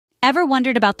Ever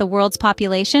wondered about the world's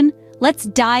population? Let's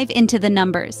dive into the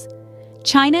numbers.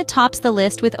 China tops the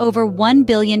list with over 1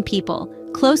 billion people,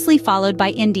 closely followed by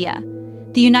India.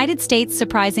 The United States,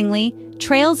 surprisingly,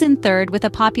 trails in third with a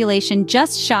population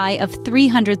just shy of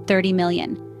 330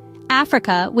 million.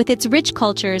 Africa, with its rich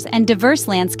cultures and diverse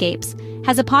landscapes,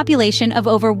 has a population of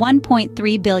over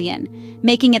 1.3 billion,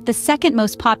 making it the second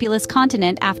most populous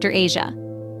continent after Asia.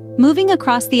 Moving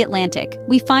across the Atlantic,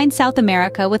 we find South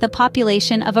America with a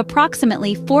population of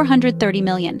approximately 430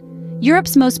 million.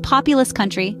 Europe's most populous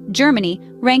country, Germany,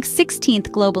 ranks 16th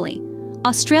globally.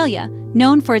 Australia,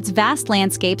 known for its vast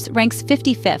landscapes, ranks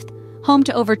 55th, home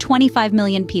to over 25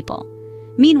 million people.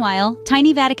 Meanwhile,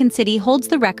 tiny Vatican City holds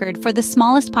the record for the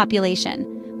smallest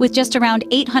population, with just around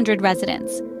 800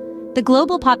 residents. The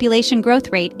global population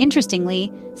growth rate,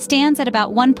 interestingly, stands at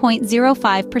about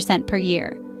 1.05% per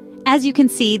year. As you can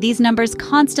see, these numbers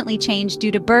constantly change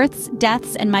due to births,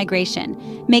 deaths, and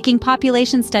migration, making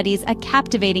population studies a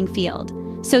captivating field.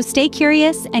 So stay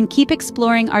curious and keep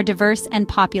exploring our diverse and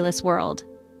populous world.